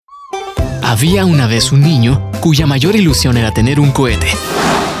Había una vez un niño cuya mayor ilusión era tener un cohete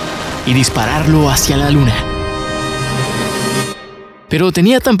y dispararlo hacia la luna. Pero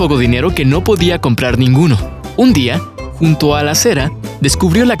tenía tan poco dinero que no podía comprar ninguno. Un día, junto a la acera,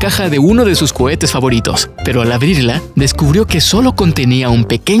 descubrió la caja de uno de sus cohetes favoritos, pero al abrirla, descubrió que solo contenía un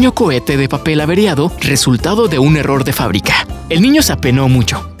pequeño cohete de papel averiado, resultado de un error de fábrica. El niño se apenó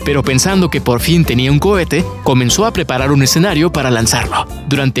mucho, pero pensando que por fin tenía un cohete, comenzó a preparar un escenario para lanzarlo.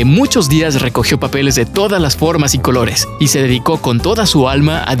 Durante muchos días recogió papeles de todas las formas y colores, y se dedicó con toda su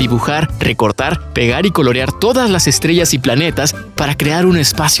alma a dibujar, recortar, pegar y colorear todas las estrellas y planetas para crear un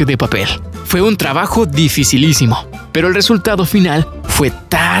espacio de papel. Fue un trabajo dificilísimo, pero el resultado final fue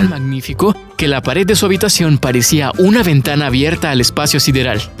tan magnífico que la pared de su habitación parecía una ventana abierta al espacio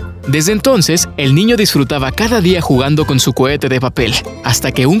sideral. Desde entonces, el niño disfrutaba cada día jugando con su cohete de papel,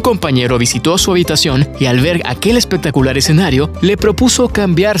 hasta que un compañero visitó su habitación y al ver aquel espectacular escenario, le propuso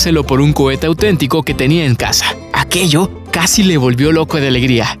cambiárselo por un cohete auténtico que tenía en casa. Aquello casi le volvió loco de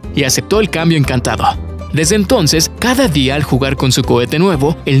alegría y aceptó el cambio encantado. Desde entonces, cada día al jugar con su cohete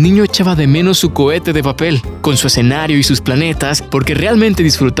nuevo, el niño echaba de menos su cohete de papel, con su escenario y sus planetas, porque realmente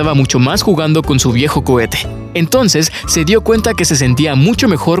disfrutaba mucho más jugando con su viejo cohete. Entonces, se dio cuenta que se sentía mucho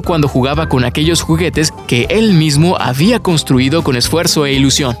mejor cuando jugaba con aquellos juguetes que él mismo había construido con esfuerzo e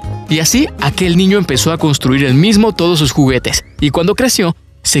ilusión. Y así, aquel niño empezó a construir él mismo todos sus juguetes, y cuando creció,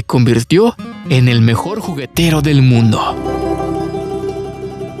 se convirtió en el mejor juguetero del mundo.